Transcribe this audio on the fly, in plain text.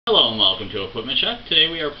Hello and welcome to Equipment Check.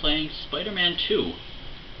 Today we are playing Spider-Man 2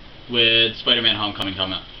 with Spider-Man Homecoming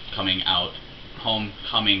coming out.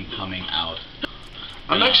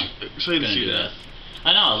 I'm actually excited to see that.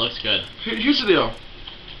 I know, it looks good. Here's the deal.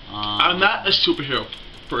 I'm not a superhero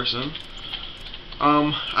person.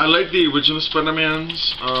 I like the original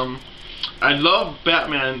Spider-Mans. I love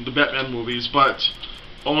Batman, the Batman movies, but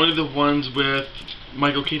only the ones with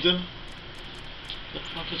Michael Keaton. What the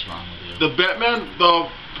fuck is wrong with you? The Batman, the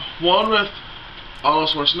one with Arnold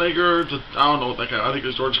Schwarzenegger, I don't know what that guy, I think it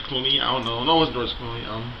was George Clooney, I don't know. No, it wasn't George Clooney.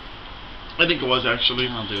 I think it was actually.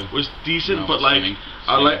 It was decent, but like,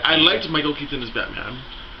 I liked Michael Keaton as Batman.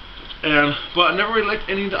 But I never really liked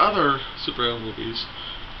any of the other superhero movies.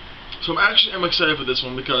 So I'm excited for this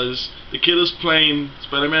one because the kid who's playing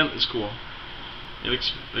Spider-Man is cool. It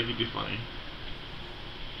looks like he'd be funny.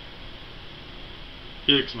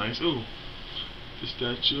 He looks nice. Ooh. The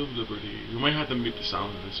Statue of Liberty. We might have to mute the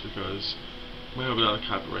sound of this because we might have a lot of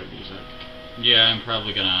copyright music. Yeah, I'm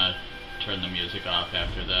probably gonna turn the music off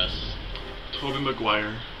after this. Tobey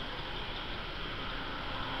Maguire.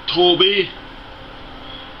 Toby.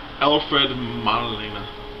 Alfred Molina.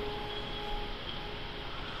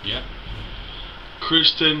 Yep.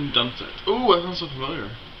 Kirsten Dunst. Ooh, that sounds so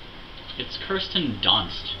familiar. It's Kirsten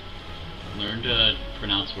Dunst. Learn to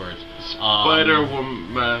pronounce words.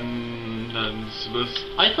 Spider-Woman.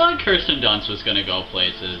 I thought Kirsten Dunst was gonna go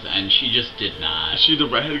places, and she just did not. Is she the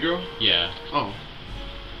redhead girl? Yeah. Oh.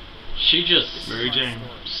 She just Mary Jane.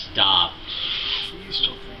 Stopped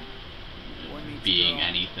being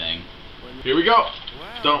anything. Here we go.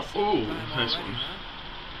 Don't. Ooh, nice one.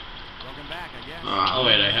 Oh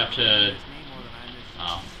wait, I have to.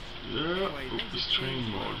 Oh. Yeah. Ooh, it's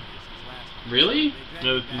training mode. Really?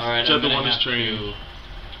 Yeah, alright, the one is training.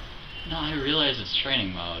 No, I realize it's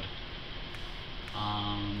training mode.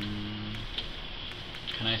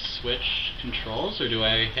 Can I switch controls, or do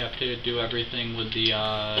I have to do everything with the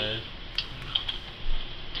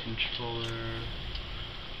controller?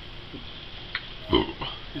 Ooh,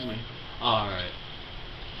 excuse me. Alright.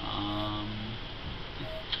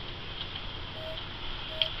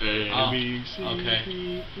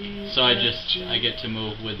 Okay. So I get to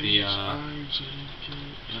move with the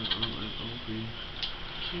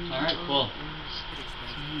Alright, cool.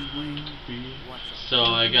 So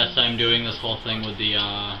I guess I'm doing this whole thing with the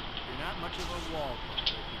Yeah,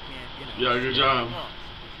 good job.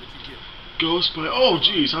 Go Spider. Oh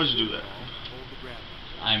jeez, how'd you do that?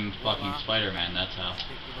 I'm fucking Spider-Man, that's how.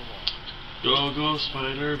 Go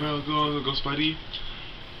Spider, go Spidey.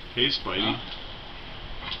 Hey Spidey.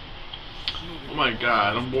 Oh my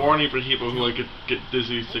god, I'm warning for people who like get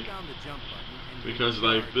dizzy sick because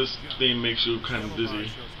like this thing makes you kind of dizzy.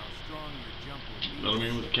 You know what I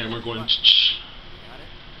mean? With the camera going ch-ch.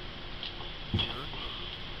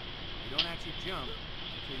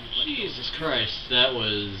 Jesus Christ, that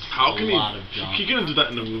was a lot of jump. He couldn't do that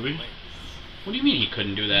in the movie. What do you mean he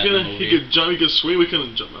couldn't do that in the movie? He could jump, he could swing, we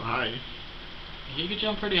couldn't jump that high. He could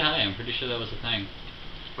jump pretty high, I'm pretty sure that was a thing.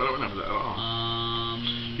 But I don't remember that at all.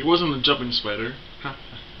 He wasn't a jumping spider.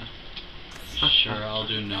 Sure, I'll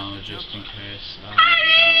do no just in case.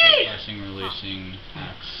 Pressing, releasing,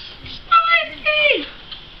 X. Spidey!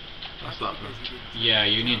 I'll stop him. Yeah,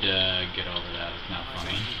 you need to get over that, it's not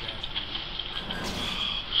funny.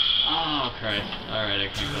 Oh Christ, alright, I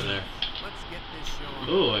can't go there.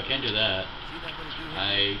 Ooh, I can't do that.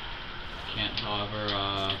 I can't,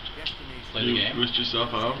 however, play the game. You glitched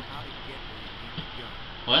yourself out?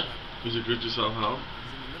 What? Did you glitch yourself out?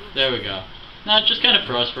 There we go. No, it just kind of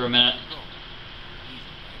froze for a minute.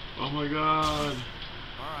 Oh my god.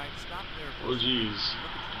 Oh jeez.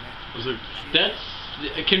 That's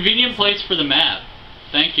a convenient place for the map.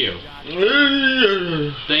 Thank you.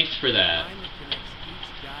 Thanks for that.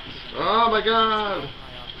 Oh my god.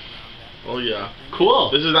 Oh yeah.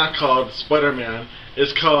 Cool. This is not called Spider-Man.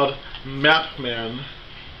 It's called Map-Man.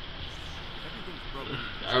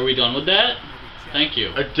 Are we done with that? Thank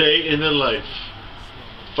you. A day in the life.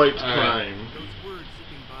 Fights crime.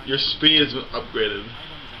 Your speed has been upgraded.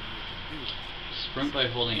 Sprint by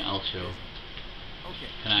holding L2.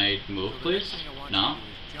 Can I move, please? No?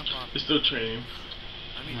 You're still training.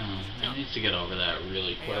 No, I need to get over that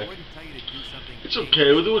really quick. It's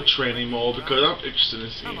okay, we'll do a training mode because I'm interested in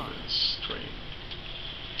seeing this training.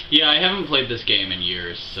 Yeah, I haven't played this game in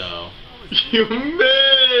years, so... You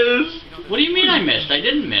missed! What do you mean I missed? I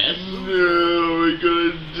didn't miss. No, we're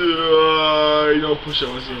gonna die. Don't push it, I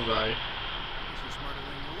want to see him die.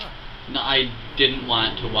 No, I didn't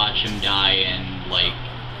want to watch him die in, like,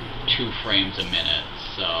 2 frames a minute,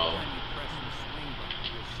 so...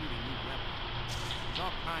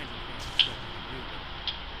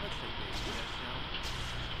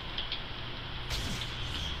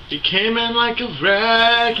 He came in like a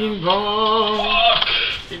wrecking ball.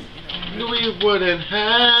 He knew we wouldn't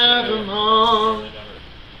have him all.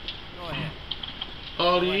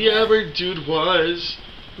 All he ever did was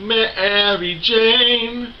Mary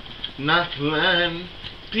Jane, not Glenn,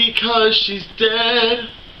 because she's dead.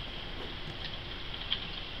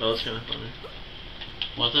 That was kind of funny.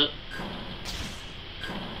 Was it?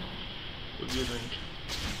 What do you think?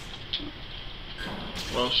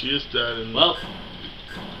 Well, she is dead and... Well,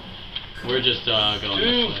 we're just going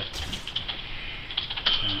this way.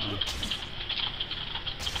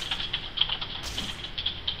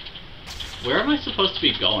 Where am I supposed to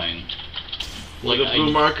be going? Where the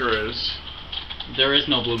blue marker is. There is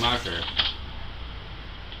no blue marker.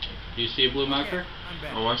 Do you see a blue marker?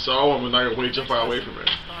 Oh, I saw one, but I way too far away from it.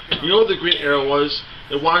 You know what the green arrow was?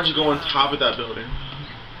 It wanted you to go on top of that building.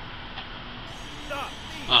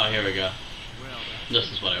 Oh, here we go.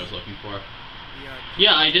 This is what I was looking for.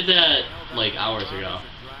 Yeah, I did that like hours ago.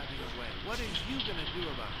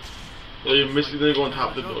 Well, you're missing to go on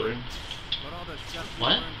top of the building.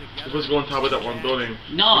 What? You're supposed to go on top of that one building.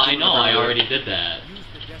 No, I know, I already did that.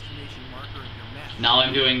 Now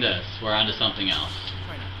I'm doing this. We're on to something else.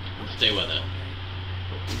 Stay with it.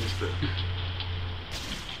 You missed it.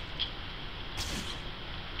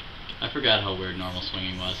 I forgot how weird normal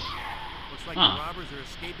swinging was. Huh.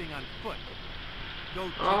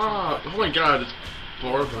 Ah, oh my god, it's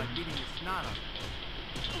horrible.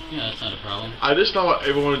 Yeah, that's not a problem. I just thought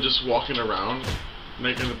everyone was just walking around,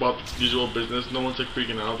 making about the usual business. No one's like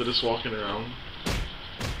freaking out, they're just walking around.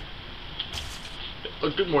 Oh,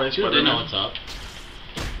 good morning, Spiderman. They know what's up.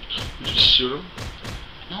 Did you just shoot him?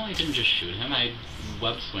 No, I didn't just shoot him, I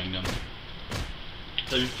web swinged him.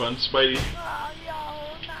 Having fun, Spidey? Oh, yo,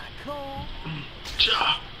 not cool.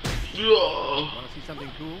 Cha! Yeah. Want to see something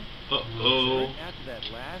cool? Uh-oh. After that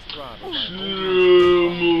last robbery, Slow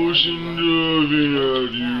motion diving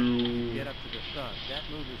at you. get up to the sun. That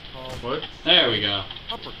move is called What? There we go.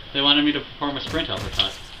 uppercut. They wanted me to perform a sprint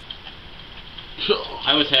uppercut.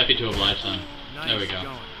 I was happy to oblige them. There we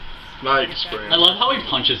go. Nice sprint. I love how he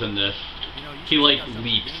punches in this. He like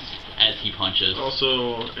leaps as he punches.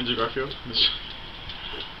 Also, Andrew Garfield.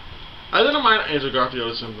 I didn't mind Andrew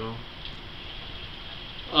Garfield as him though.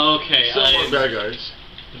 Okay, Still more bad guys,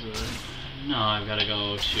 isn't it? No, I've got to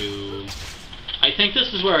go to... I think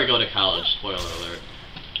this is where I go to college. Spoiler alert.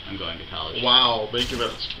 I'm going to college. Wow, making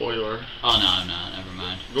that spoiler. Oh, no, I'm not. Never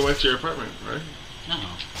mind. Go back to your apartment, right? No.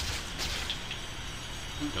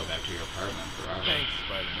 Don't go back to your apartment forever. Thanks,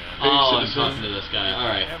 Spider-Man. Oh, I'm citizen. talking to this guy.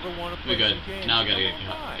 Alright. We're good. Now I gotta get to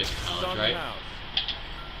college, right?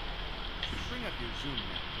 Bring up your Zoom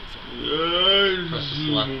map. Press the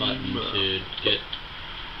select button to get...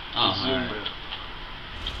 Oh, alright.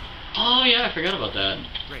 Oh, yeah, I forgot about that.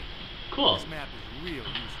 Great. Cool. This map is real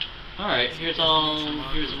useful. Alright, here's a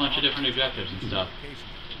bunch of different objectives and stuff.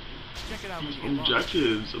 Check it out when you get lost.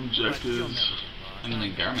 Objectives. I'm in the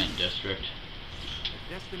garment district.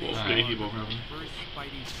 Destination Okay, marker he won't have for them. the first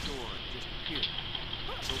Spidey store just appeared.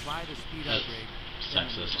 So buy the speed That's upgrade.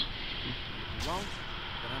 sexist. If you won't,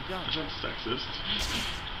 then I'm done. It's not sexist.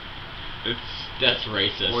 It's That's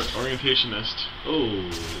racist. orientationist.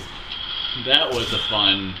 Ooh, that was a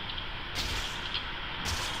fun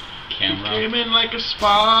camera. He came in like a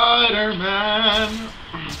Spider-Man,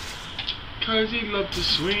 'cause he loved to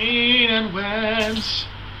swing and wins.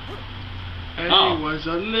 And Oh, he was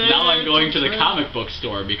a now I'm going to the little comic book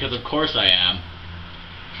store because of course I am.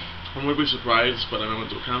 I'm gonna be surprised, but I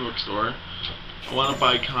went to a comic book store. I want to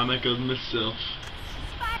buy a comic of myself.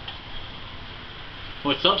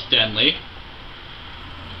 What's up, Stanley?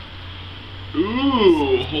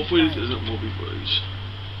 Ooh, hopefully this isn't movie footage.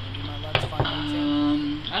 I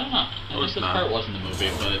don't know. I think it's this not. part wasn't the movie,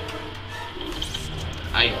 but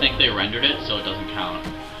I think they rendered it, so it doesn't count.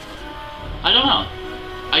 I don't know.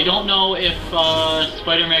 I don't know if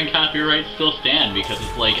Spider-Man copyrights still stand because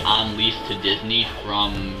it's like on lease to Disney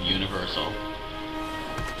from Universal.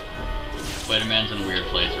 Spider-Man's in a weird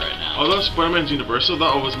place right now. Although Spider-Man's Universal,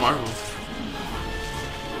 that was Marvel.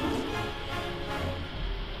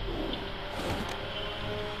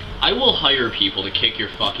 I will hire people to kick your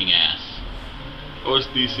fucking ass. Oh, it's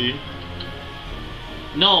DC.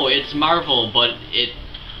 No, it's Marvel, but it...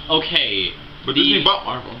 Okay. But Disney bought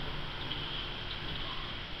Marvel.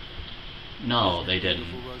 No, they didn't.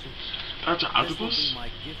 That's an octopus?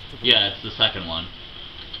 Yeah, it's the second one.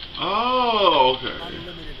 Oh, okay.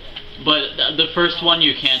 But the first one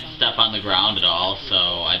you can't step on the ground at all, so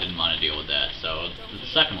I didn't want to deal with that, so the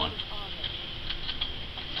second one.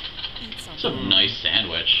 It's a nice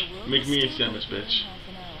sandwich. Make me a sandwich, bitch.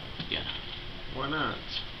 Yeah. Why not?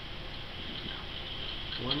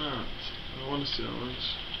 Why not? I want to see that much.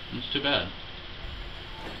 It's too bad.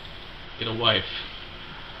 Get a wife.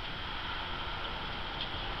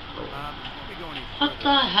 What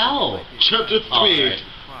the hell? Chapter 3. Oh, right.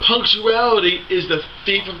 Punctuality is the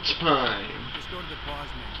thief of time. Just go to the pause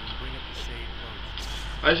menu and bring up the save votes.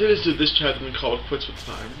 I say this to this chapter and call it quits with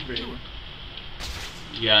time.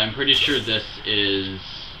 Yeah, I'm pretty sure this is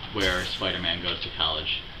where Spider-Man goes to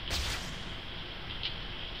college.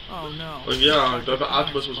 Oh no. Well, yeah, I thought the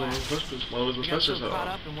octopus was one of his professors. One of his I got professors. so caught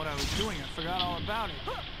up in what I was doing, I forgot all about it.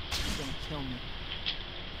 It's gonna kill me.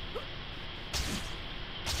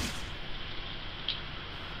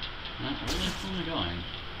 Where am I going?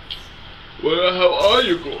 Well, how are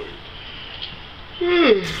you going?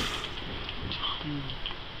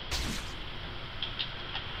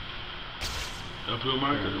 A blue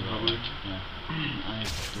marker, probably. Yeah. I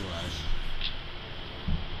realize.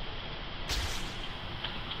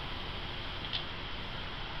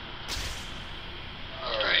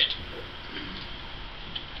 Alright.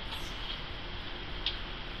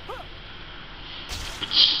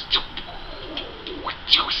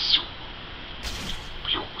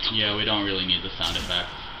 Yeah, we don't really need the sound effects.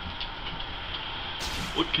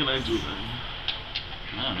 What can I do then?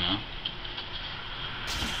 I don't know.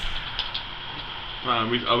 I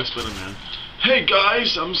was Spider-Man. Hey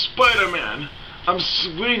guys, I'm Spider-Man. I'm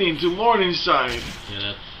swinging to Morningside.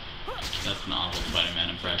 Yeah, that's an awful Spider-Man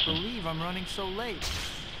I impression. can't believe I'm running so late.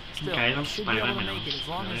 Still, Guys, I'm I should be able to Spider-Man. make it as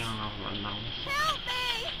long as... Help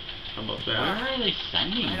me! How about Where that? are they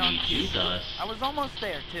sending I don't me? Jesus. I was almost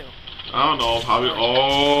there too. I don't know, probably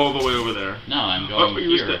all the way over there. No, I'm going you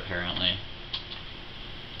here, missed it. apparently.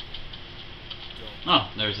 Oh,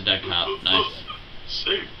 there's a dead cop. Nice.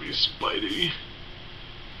 Save me, Spidey.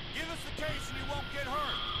 Give us the case and you won't get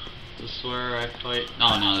hurt. This is where I fight.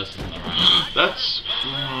 Oh, no, this isn't the right. That's...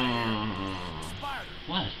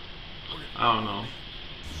 What? I don't know.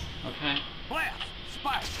 Okay. Blast!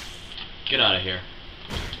 Spike! Get out of here.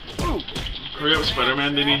 Ooh. Hurry up,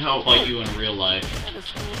 Spider-Man, they need help. Fight you in real life.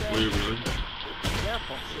 Were you really?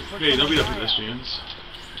 Careful. Hey, don't beat up pedestrians.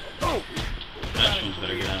 Oh! Pedestrians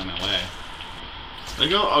better get out of my way. I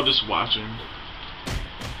go, I'll just watch him.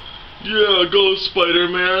 Yeah, go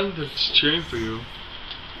Spider-Man. They're just cheering for you.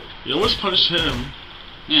 You almost punched him.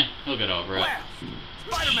 Yeah, he'll get over it. Blast!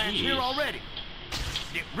 Spider-Man's here Jeez. already.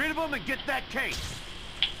 Get rid of him and get that case.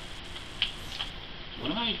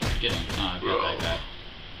 What am I getting? Oh, I've got that guy.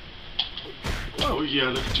 Oh yeah,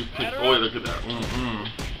 look at you pick. Oh, look at that.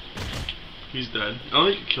 He's dead. I don't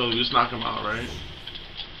think you can kill him, you just knock him out, right?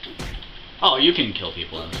 Oh, you can kill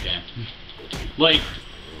people in this game. Like,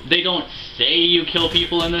 they don't say you kill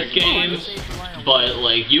people in this game, but,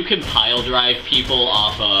 like, you can pile drive people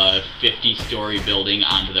off a 50-story building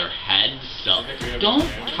onto their heads, so don't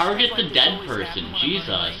target the dead person,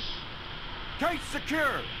 Jesus. Case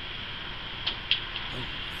secured.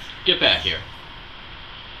 Get back here.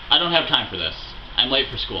 I don't have time for this. I'm late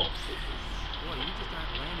for school. Boy, you just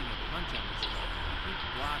aren't landing a punch on this guy. He keeps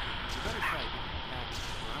blocking. You better try getting back,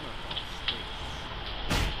 or I'm gonna fall asleep.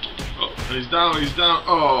 Oh, he's down, he's down.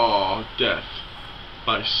 Oh, death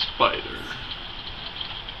by spider.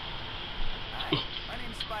 Hi, my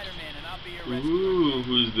name's Spider-Man, and I'll be your rescue. Ooh,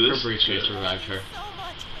 who's Her this? briefcase revived her. So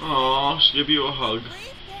much. Aw, she gave you a hug. Briefcase, you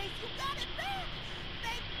got it back.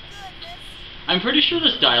 Thank goodness. I'm pretty sure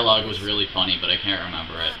this dialogue was really funny, but I can't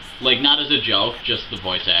remember it. Like, not as a joke, just the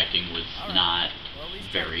voice acting was not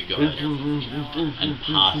very good. And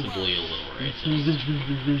possibly a little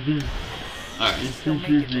racist. Alright.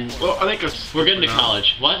 Well, I think it's... We're getting to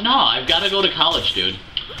college. What? No, I've got to go to college, dude.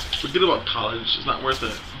 Forget about college. It's not worth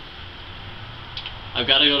it. I've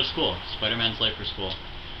got to go to school. Spider-Man's late for school.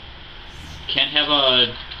 Can't have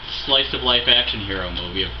a slice-of-life action hero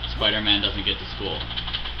movie if Spider-Man doesn't get to school.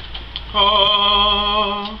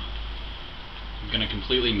 Oh. I'm gonna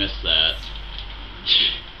completely miss that.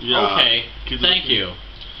 Yeah. Okay, Kids thank you.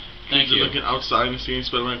 Thank Kids are you. looking outside and seeing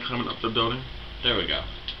Spider-Man coming up the building. There we go.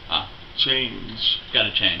 Ah, Change.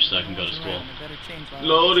 gotta change so I can go to school.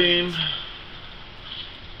 Loading. Dr.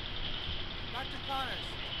 Connors,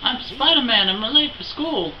 I'm Spider-Man, I'm late for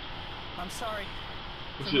school. I'm sorry.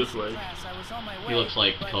 What's he look like? Class, I was on my way, He looks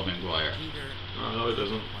like but Tobey Maguire. Oh, no, it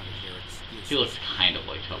doesn't. He looks kind of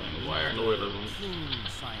like Tobey Maguire. No, it doesn't.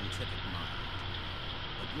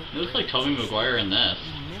 He looks like Tobey Maguire in this.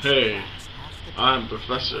 Hey, I'm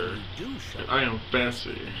Professor, and I am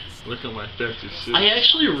fancy. Look at my fancy suit. I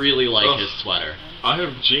actually really like Ugh. his sweater. I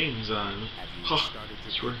have jeans on. Huh,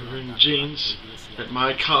 you're wearing jeans at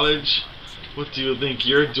my college? What do you think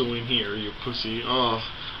you're doing here, you pussy? Oh,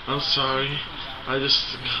 I'm sorry. I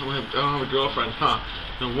don't have a girlfriend, huh?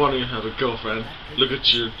 No wonder you have a girlfriend. Look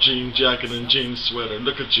at your jean jacket and jean sweater.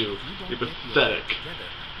 Look at you. You're pathetic.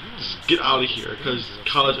 Just get out of here, because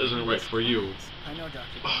college isn't right for you. I know, Dr.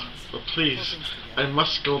 But please, I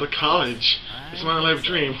must go to college. It's my life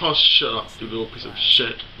dream. Oh, shut up, you little piece of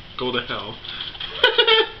shit. Go to hell.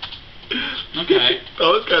 Okay. That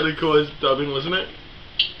was kind of cool as dubbing, wasn't it?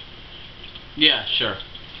 Yeah, sure.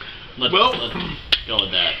 Let's go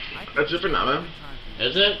with that. That's it for now, then.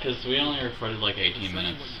 Is it? Because we only recorded like 18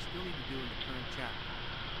 minutes.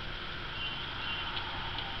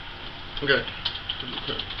 Okay.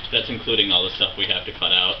 That's including all the stuff we have to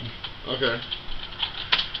cut out. Okay.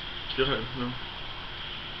 Go ahead. No.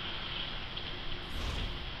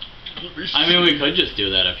 I mean, we could just do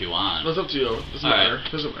that if you want. That's up to you. Doesn't matter.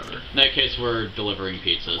 Doesn't matter. In that case, we're delivering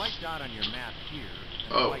pizzas. White dot on your map here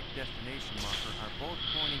and Oh. the white destination marker are both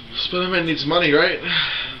pointing you. Spiderman needs money, right? You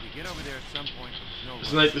need to get over there at some point. No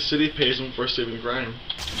It's like the city pays him for saving crime.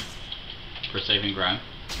 For saving crime?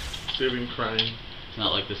 Saving crime. It's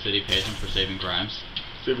not like the city pays him for saving crimes.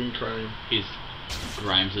 Saving crime. He's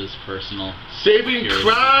Grimes' personal... Saving security.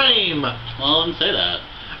 crime! Well, I didn't say that.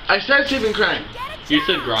 I said saving crime. You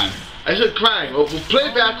said grime. I said crime. We'll play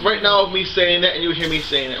it back right now of me saying that and you hear me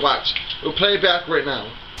saying it. Watch. We'll play it back right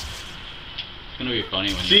now. It's gonna be funny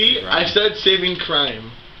when you See? say grime. I said saving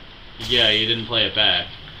crime. Yeah, you didn't play it back.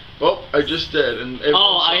 Well, I just did. And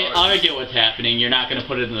Oh, I get what's happening. You're not gonna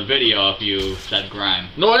put it in the video if you said grime.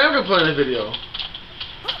 No, I am going to put it in the video.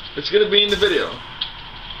 It's going to be in the video.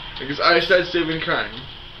 Because I said saving crime.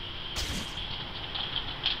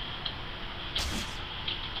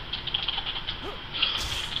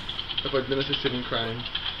 If I didn't say saving crime,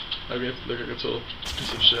 I'd be have to look like a total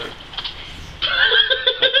piece of shit.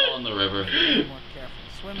 I fell in the river. more careful.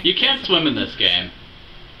 Swimming You can't swim in this game.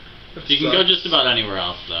 That You can go sucks. just about anywhere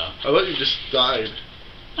else, though. I thought you just died.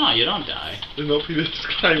 No, you don't die. There's no Peter's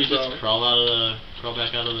crime You zone. just crawl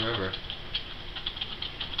back out of the river.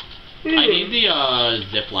 I need the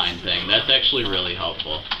zip line thing. That's actually really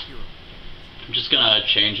helpful. I'm just gonna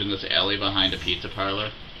change in this alley behind a pizza parlor.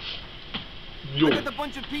 Yo. I got a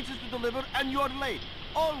bunch of pizzas to deliver and you're late.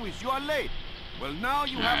 Always, you are late. Well, now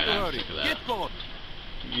you have Alright, to I'm hurry. sick of that. Get going.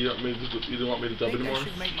 You don't want me to I dub think anymore? I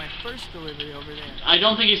should make my first delivery over there. I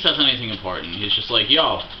don't think he says anything important. He's just like,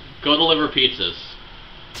 yo, go deliver pizzas.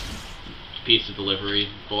 Pizza delivery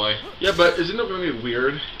boy. Yeah, but isn't it going to be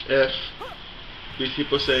weird if these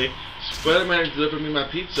people say, Spider-Man delivered me my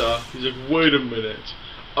pizza? He's like, wait a minute.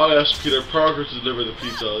 I asked Peter Parker to deliver the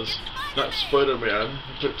pizzas, not Spider-Man.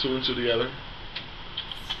 Put two and two together.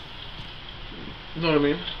 You know what I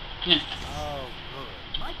mean? Yeah. Oh,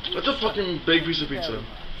 good. That's a fucking big piece of pizza.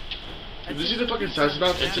 Did you see the fucking size of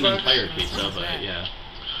that It's pizza an box? entire pizza, but yeah.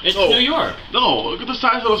 It's Oh. New York. No, look at the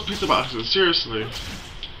size of those pizza boxes, seriously.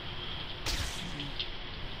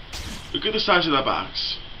 Look at the size of that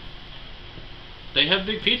box. They have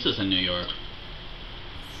big pizzas in New York.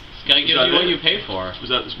 This guy gives that you what it? you pay for. Is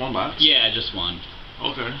that just one box? Yeah, just one.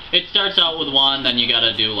 Okay. It starts out with one, then you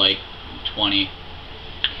gotta do like 20.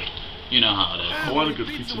 You know how it is. I want a My good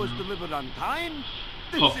pizza pizza was now. delivered on time.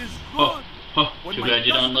 This Huh, is huh, good. huh. When Too my bad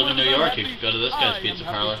you don't live in New customers are York. You happy, could go to this guy's I am pizza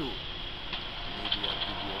happy parlor. too. Maybe I'll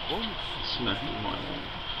give you a bonus. Smack me one.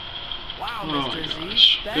 Wow, Oh Mr. my Z.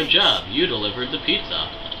 gosh. Good Thanks. job. You delivered the pizza.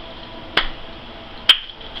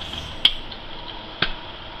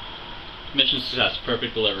 Mission success.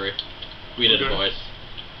 Perfect delivery. We did it, Okay. boys.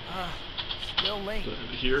 Still late.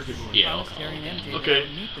 Here? Yeah, I I'll was call carrying it. MJ Okay. to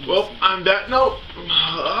meet the Well, Missy. on that note,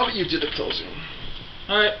 how about you do the closing?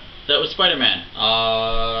 Alright, that was Spider-Man.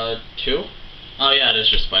 2? Oh yeah, it is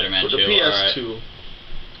just Spider-Man With 2. the PS2. Alright.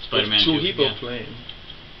 Spider-Man with 2. two people yeah. playing.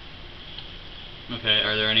 Okay,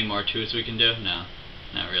 are there any more 2s we can do? No.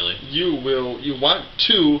 Not really. You want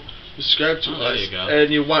to subscribe to Oh, there us, you go.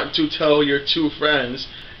 and you want to tell your two friends,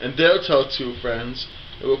 and they'll tell two friends,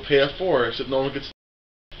 it will pay it forward, so no one gets...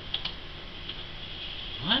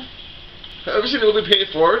 What? Have you ever seen it will be paid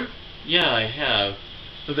forward? Yeah, I have.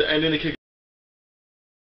 At the ending, they kick...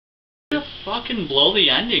 You fucking blow the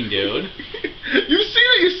ending, dude. You've seen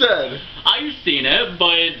it, you said! I've seen it,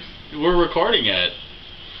 but we're recording it.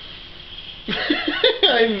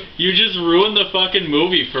 You just ruined the fucking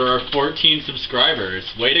movie for our 14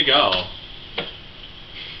 subscribers. Way to go.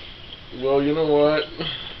 Well, you know what?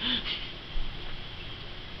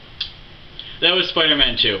 That was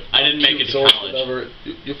Spider-Man 2. I didn't make it to college. Whatever.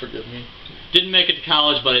 You forgive me. Didn't make it to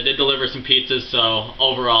college, but I did deliver some pizzas, so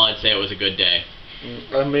overall I'd say it was a good day.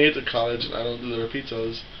 I made it to college, and I don't deliver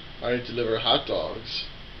pizzas. I deliver hot dogs.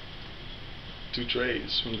 2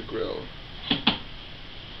 trays from the grill.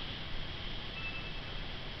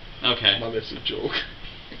 Okay. That's a joke.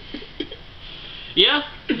 Yeah,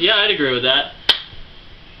 I'd agree with that.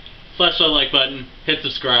 Flash that like button, hit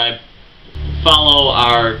subscribe, follow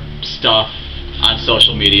our stuff on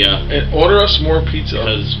social media. And order us more pizza.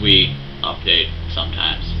 Because we update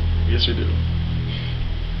sometimes. Yes, we do.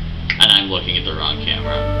 And I'm looking at the wrong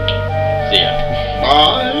camera. See ya.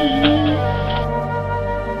 Bye.